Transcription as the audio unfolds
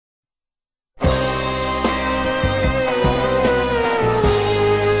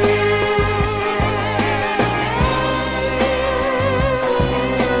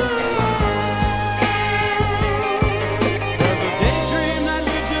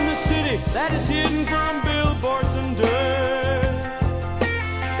that is hidden from billboards and dirt.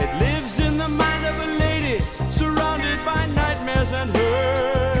 It lives in the mind of a lady surrounded by nightmares and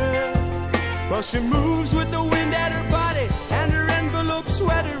hurt. Well, she moves with the wind at her body, and her envelope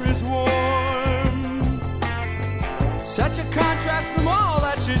sweater is warm. Such a contrast from all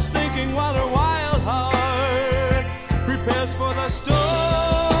that she's thinking, while her wild heart prepares for the storm.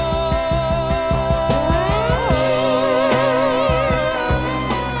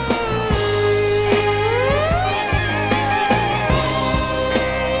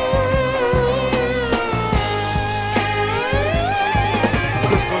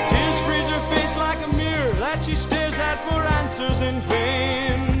 She stares at for answers in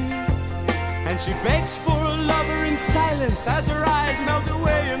vain, and she begs for a lover in silence as her eyes melt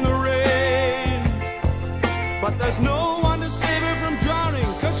away in the rain. But there's no one to save her from drowning,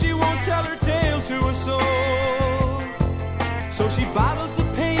 'cause she won't tell her tale to a soul. So she bottles the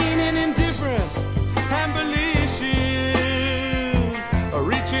pain in indifference and believes she is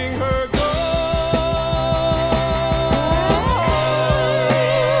reaching her goal.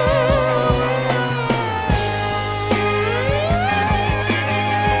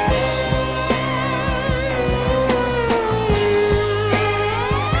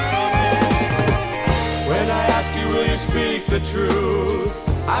 Speak the truth,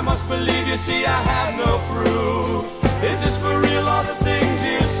 I must believe you, see I have no proof. Is this for real, all the things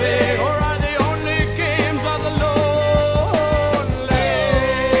you say, or are they only games of the lonely?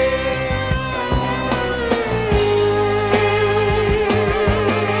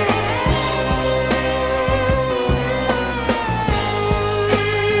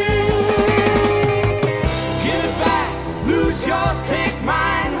 Give it back, lose yours, take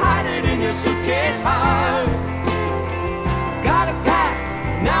mine, hide it in your suitcase, hide. Gotta pack,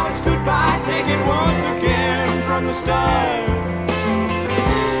 now it's goodbye, take it once again from the start.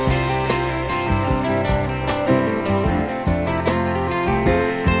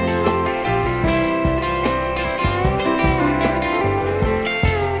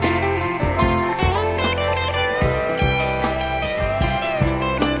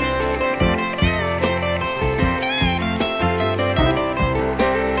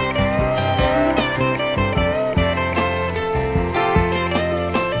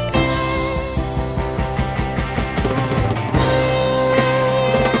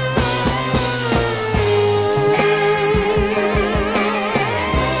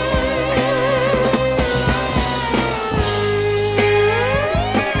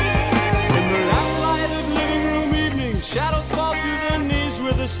 Shadows fall to their knees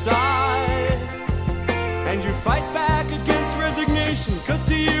with a sigh, and you fight back against resignation, 'cause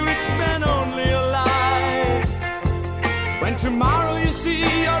to you it's been only a lie. When tomorrow you see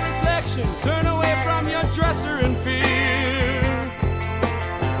your reflection, turn away from your dresser and feel